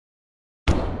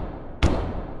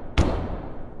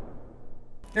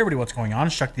Hey everybody, what's going on?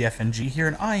 It's Chuck the FNG here,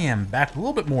 and I am back with a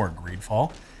little bit more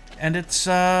GreedFall. And it's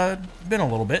been a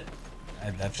little bit.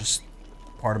 That's just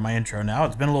part of my intro now.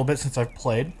 It's been a little bit since I've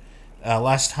played.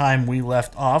 Last time we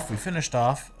left off, we finished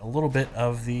off a little bit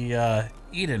of the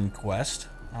Eden quest.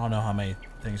 I don't know how many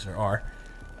things there are.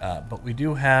 But we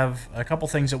do have a couple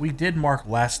things that we did mark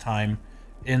last time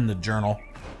in the journal.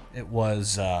 It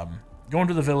was going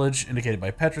to the village indicated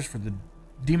by Petrus for the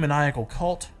demoniacal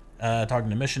cult. Talking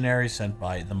to missionaries sent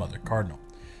by the Mother Cardinal.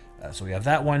 So we have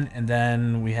that one, and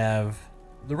then we have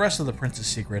the rest of the Prince's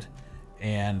Secret,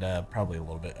 and probably a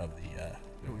little bit of the...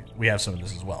 we have some of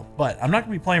this as well. But I'm not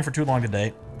going to be playing for too long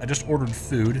today. I just ordered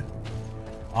food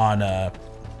on a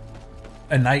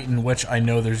night in which I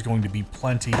know there's going to be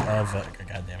plenty of...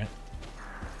 God damn it.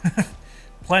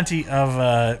 Plenty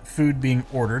of food being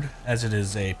ordered, as it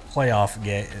is a playoff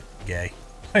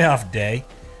playoff day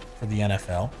for the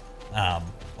NFL.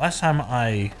 Last time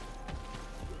I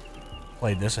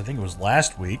played this, I think it was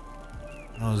last week.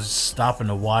 I was stopping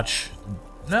to watch...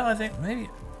 No, I think maybe...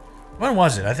 When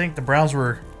was it? I think the Browns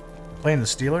were playing the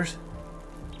Steelers.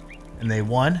 And they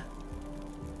won.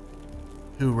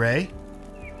 Hooray.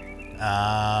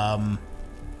 Yeah.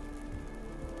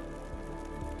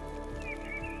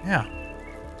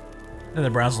 And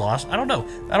the Browns lost. I don't know.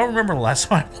 I don't remember the last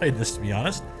time I played this, to be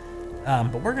honest.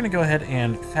 But we're going to go ahead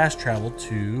and fast travel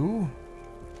to...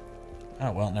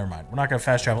 Oh, well, never mind. We're not going to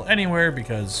fast travel anywhere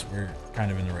because we're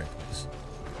kind of in the right place.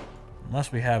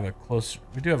 Unless we have a close...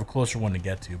 We do have a closer one to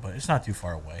get to, but it's not too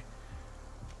far away.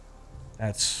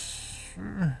 That's...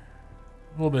 a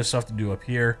little bit of stuff to do up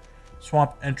here.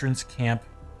 Swamp entrance camp.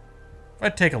 If I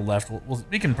take a left,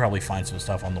 we can probably find some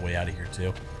stuff on the way out of here,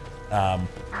 too. I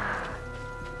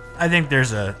think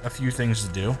there's a few things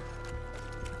to do.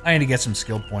 I need to get some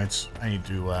skill points. I need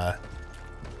to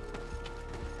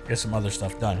get some other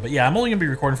stuff done. But yeah, I'm only going to be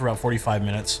recording for about 45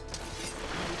 minutes.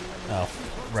 Oh,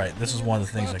 right. This is one of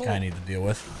the things I kind of need to deal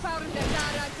with.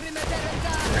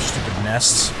 Their stupid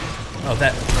nests. Oh,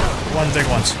 that... One big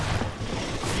ones.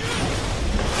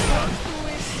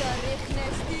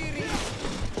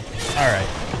 Alright.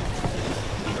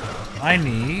 I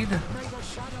need...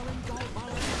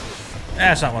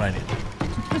 That's not what I need.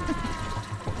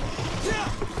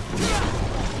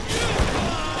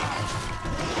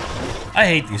 I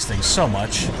hate these things so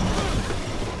much.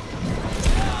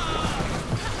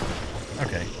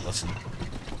 Okay, listen.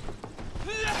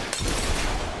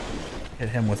 Hit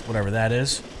him with whatever that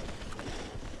is.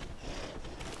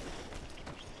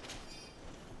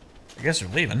 I guess they're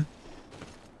leaving.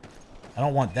 I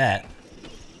don't want that.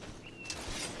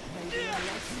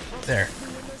 There.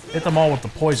 Hit them all with the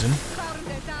poison.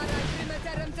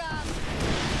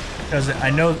 Because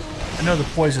I know the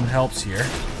poison helps here.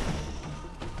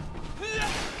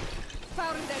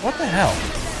 What the hell?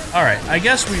 Alright, I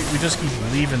guess we just keep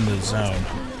leaving the zone.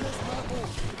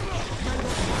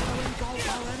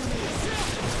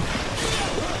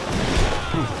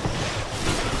 Ooh.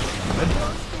 Good.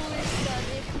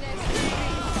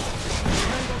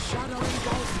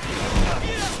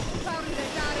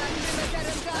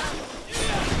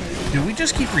 Do we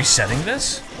just keep resetting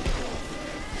this?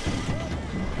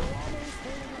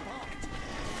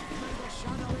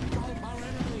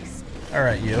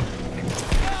 Alright, you.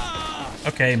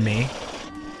 Okay, me.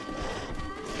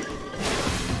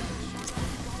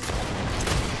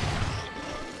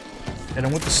 Hit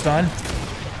him with the stun.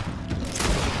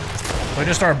 So I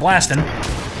just started blasting. Okay,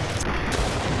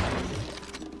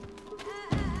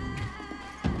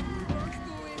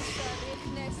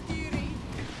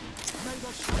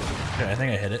 I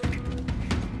think I hit it.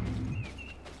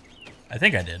 I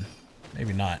think I did.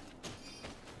 Maybe not.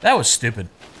 That was stupid.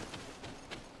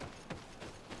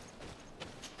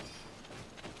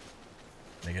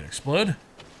 Make it explode.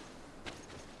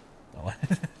 Oh,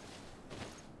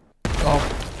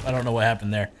 I don't know what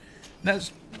happened there.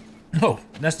 That's... Oh,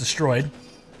 that's destroyed.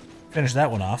 Finish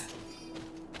that one off.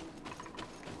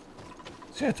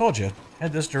 See, I told you.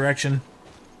 Head this direction.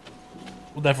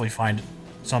 We'll definitely find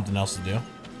something else to do.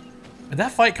 But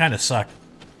that fight kind of sucked.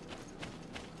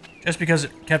 Just because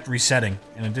it kept resetting,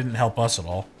 and it didn't help us at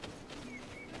all.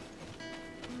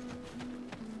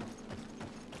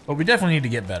 But we definitely need to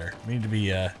get better. We need to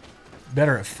be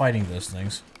better at fighting those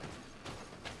things.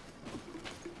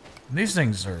 And these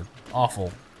things are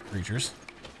awful creatures.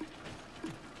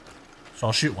 So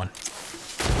I'll shoot one.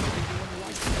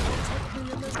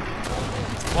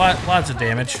 Lots of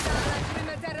damage.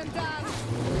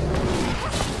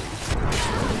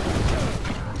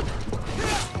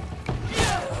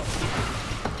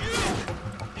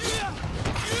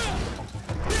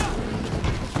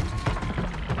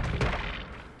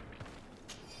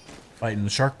 Fighting the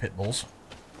shark pit bulls.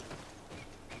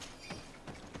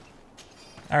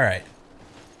 Alright.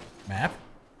 Map?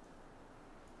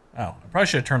 Oh, I probably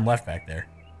should have turned left back there.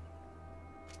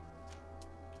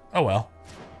 Oh well.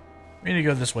 We need to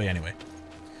go this way anyway.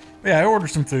 But yeah, I ordered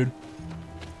some food.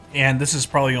 And this is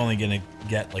probably only going to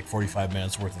get like 45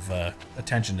 minutes worth of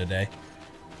attention today.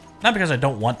 Not because I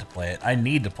don't want to play it. I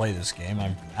need to play this game.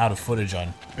 I'm out of footage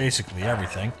on basically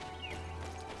everything.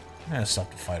 There's stuff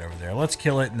to fight over there. Let's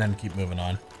kill it and then keep moving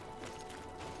on.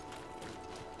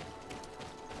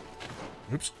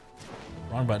 Oops.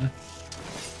 Wrong button.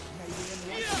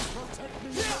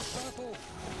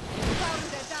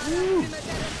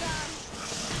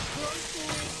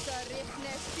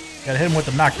 Gotta hit him with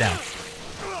the knockdown.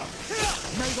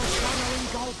 May the shadow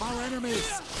engulf our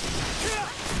enemies.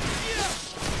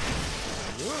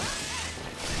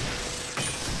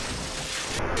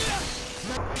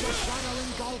 May the shadow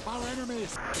engulf our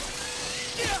enemies.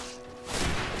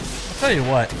 I'll tell you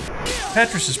what,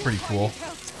 Petrus is pretty cool.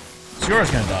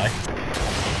 Siora's gonna die.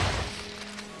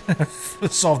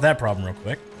 Let's solve that problem real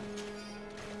quick.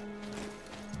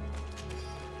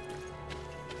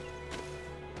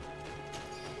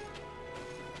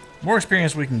 The more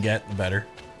experience we can get, the better,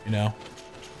 you know.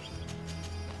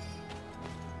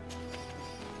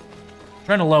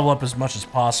 Trying to level up as much as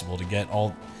possible to get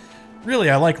all...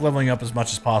 Really, I like leveling up as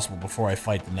much as possible before I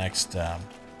fight the next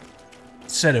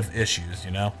set of issues, you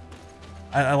know.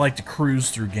 I like to cruise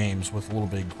through games with a little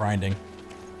bit of grinding.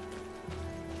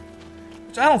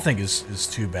 Which I don't think is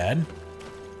too bad,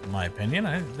 in my opinion.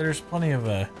 There's plenty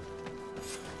of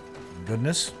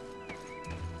goodness.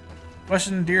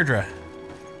 Question Deirdre.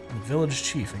 The village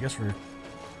chief. I guess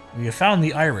we have found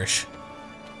the Irish.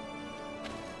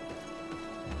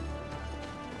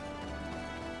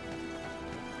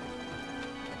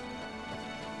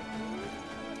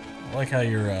 I like how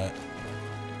your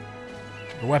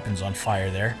weapon's on fire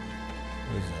there.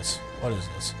 What is this? What is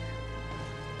this?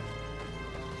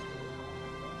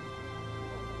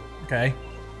 Okay.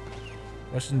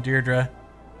 Question Deirdre.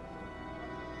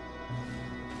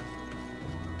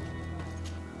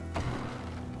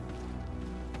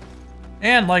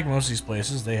 And like most of these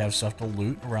places, they have stuff to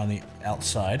loot around the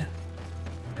outside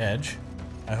edge,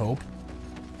 I hope.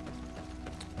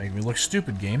 Making me look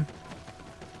stupid, game.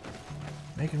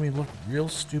 Making me look real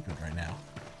stupid right now.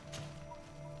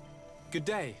 Good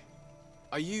day.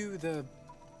 Are you the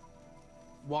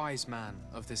wise man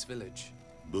of this village?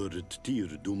 Burt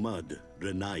tir dumad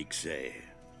renaikse.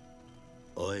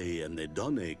 I am the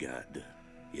Donegad.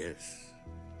 Yes.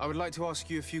 I would like to ask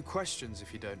you a few questions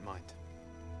if you don't mind.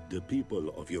 The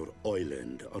people of your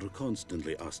island are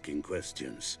constantly asking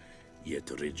questions, yet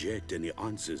reject any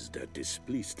answers that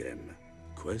displease them.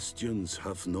 Questions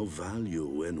have no value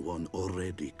when one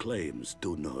already claims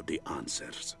to know the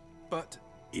answers. But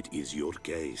it is your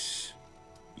case.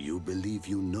 You believe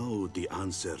you know the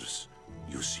answers.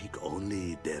 You seek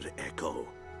only their echo.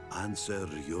 Answer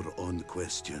your own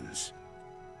questions.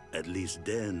 At least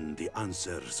then the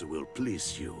answers will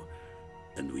please you,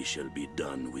 and we shall be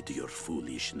done with your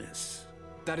foolishness.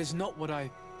 that is not what I...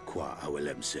 Qua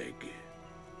awelemseg.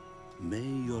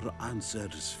 May your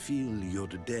answers fill your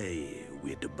day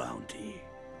with bounty.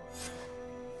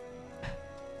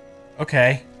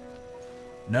 Okay.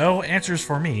 No answers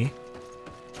for me.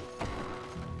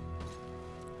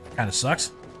 Kind of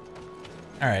sucks.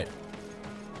 Alright.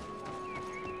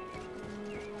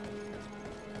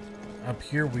 Up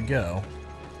here we go.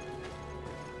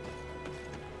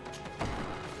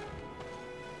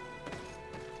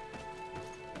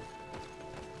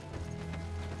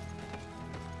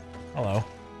 Hello.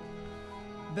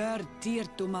 Bird tir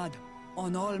tumad,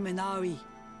 on all Menawi.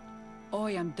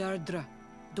 I am Deirdre,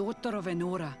 daughter of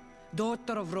Enora,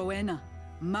 daughter of Rowena,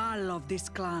 Mal of this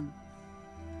clan.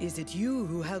 Is it you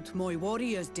who helped my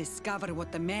warriors discover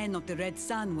what the men of the Red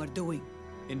Sun were doing?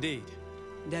 Indeed.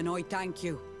 Then I thank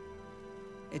you.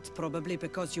 It's probably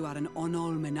because you are an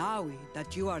Onol Menawi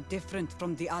that you are different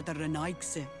from the other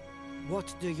Renaigse.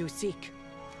 What do you seek?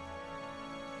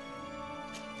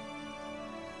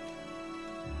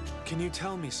 Can you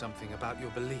tell me something about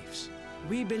your beliefs?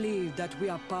 We believe that we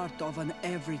are part of an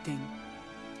everything,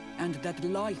 and that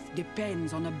life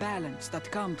depends on a balance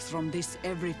that comes from this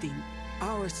everything.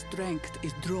 Our strength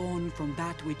is drawn from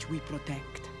that which we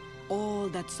protect, all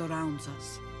that surrounds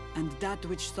us, and that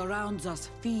which surrounds us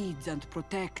feeds and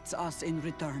protects us in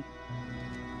return.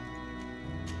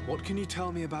 What can you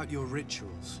tell me about your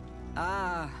rituals?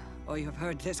 Ah, I have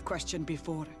heard this question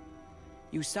before.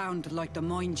 You sound like the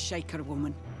Mind Shaker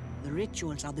woman. The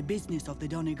rituals are the business of the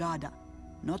Donegada,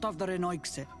 not of the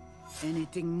Renoigse.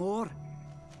 Anything more?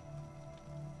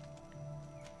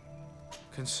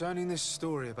 Concerning this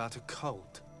story about a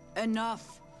cult.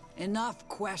 Enough. Enough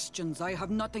questions. I have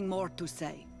nothing more to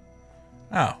say.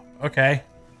 Oh, okay.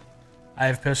 I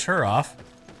have pissed her off.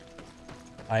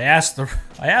 I asked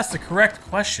the correct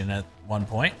question at one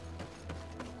point.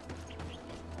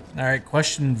 Alright,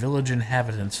 question village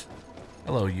inhabitants.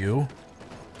 Hello, you.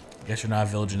 Guess you're not a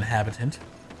village inhabitant.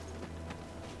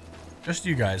 Just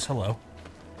you guys, hello.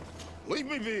 Leave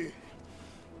me be.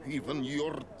 Even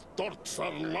your thoughts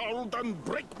are loud and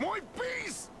break my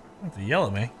peace. Don't have to yell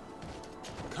at me.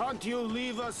 Can't you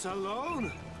leave us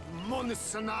alone,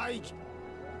 Monisanaig?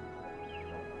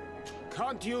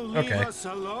 Can't you leave us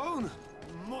alone,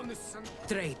 Monisanaig?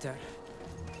 Traitor.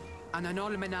 An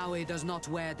Anolmenawi does not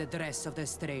wear the dress of the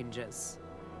strangers.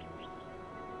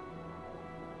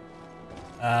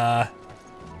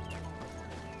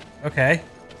 Okay.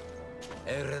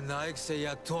 Am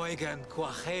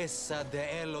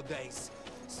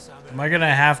I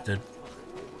gonna have to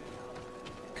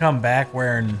come back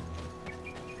wearing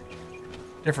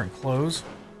different clothes?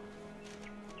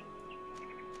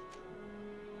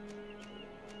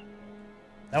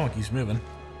 That one keeps moving.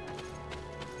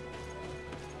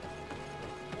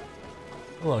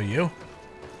 Hello, you.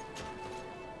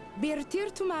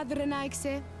 Birtir to Madre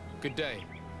Naikse. Good day.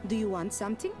 Do you want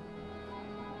something?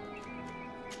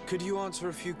 Could you answer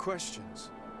a few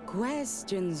questions?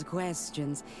 Questions.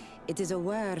 It is a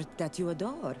word that you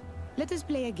adore. Let us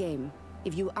play a game.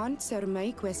 If you answer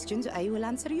my questions, I will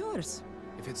answer yours.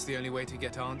 If it's the only way to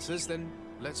get answers, then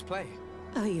let's play.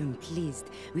 I am pleased.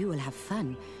 We will have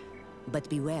fun. But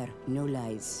beware, no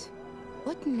lies.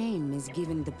 What name is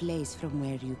given the place from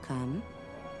where you come?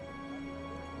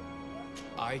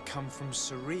 I come from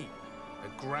Serene, a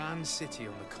grand city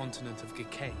on the continent of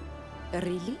Gikane.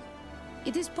 Really?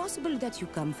 It is possible that you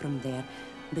come from there,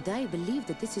 but I believe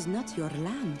that this is not your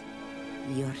land.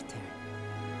 Your turn.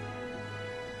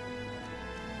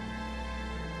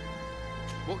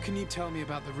 What can you tell me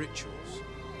about the rituals?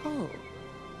 Oh,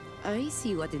 I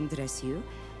see what interests you.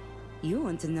 You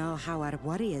want to know how our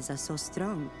warriors are so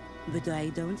strong, but I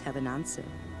don't have an answer.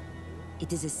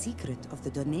 It is a secret of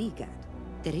the Doneigad.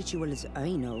 The rituals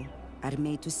I know are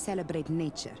made to celebrate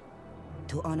nature,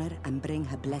 to honor and bring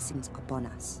her blessings upon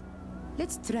us.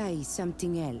 Let's try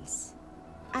something else.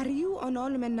 Are you on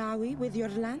Olmenawi with your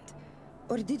land,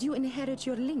 or did you inherit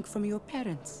your link from your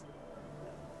parents?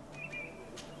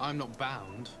 I'm not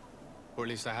bound, or at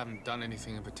least I haven't done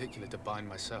anything in particular to bind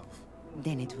myself.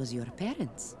 Then it was your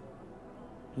parents.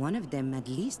 One of them at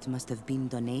least must have been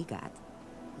Doneigad.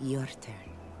 Your turn.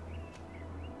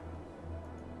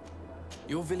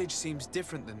 Your village seems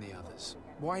different than the others.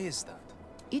 Why is that?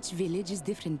 Each village is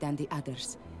different than the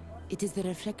others. It is the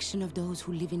reflection of those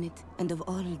who live in it and of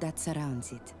all that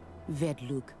surrounds it.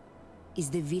 Vedlug is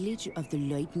the village of the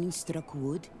lightning-struck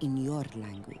wood in your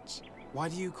language. Why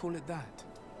do you call it that?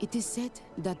 It is said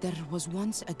that there was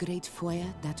once a great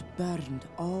fire that burned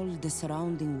all the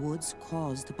surrounding woods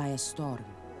caused by a storm.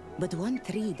 But one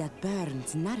tree that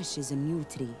burns nourishes a new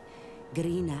tree,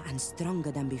 greener and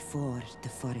stronger than before the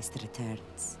forest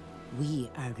returns. We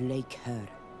are like her.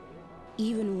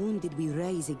 Even wounded, we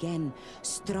rise again,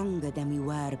 stronger than we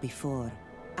were before.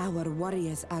 Our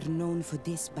warriors are known for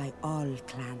this by all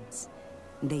clans.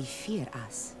 They fear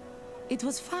us. It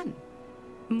was fun.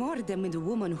 More than with the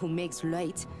woman who makes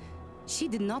light. She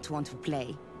did not want to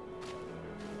play.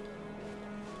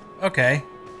 Okay.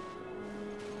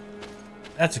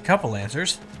 That's a couple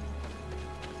answers.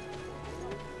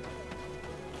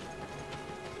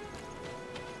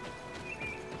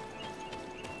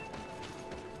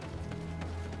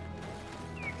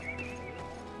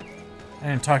 I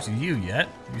didn't talk to you yet.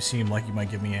 You seem like you might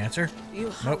give me an answer.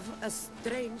 You Nope. have a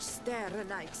strange stare,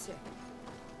 Naikse.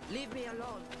 Leave me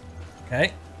alone.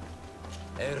 Okay.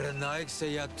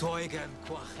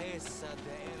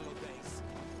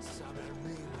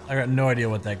 I got no idea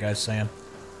what that guy's saying.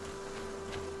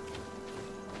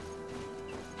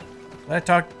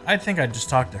 I think I just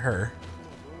talked to her.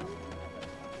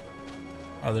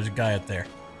 Oh, there's a guy up there.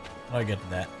 How do I get to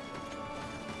that?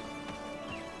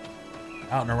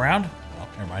 Out and around? Oh,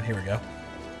 never mind. Here we go.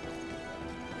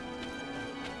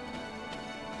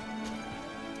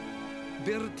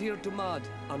 Birtir to Mad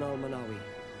on Almanawi.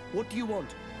 What do you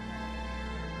want?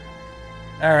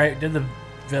 Alright, did the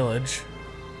village.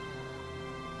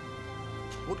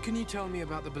 What can you tell me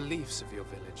about the beliefs of your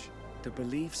village? The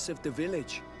beliefs of the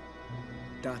village?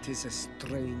 That is a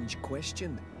strange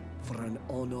question for an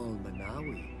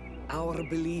Onol-Manawi. Our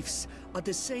beliefs are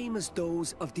the same as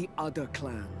those of the other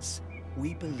clans.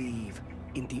 We believe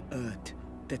in the earth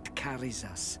that carries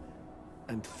us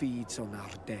and feeds on our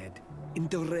dead, in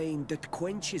the rain that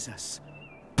quenches us.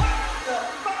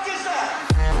 the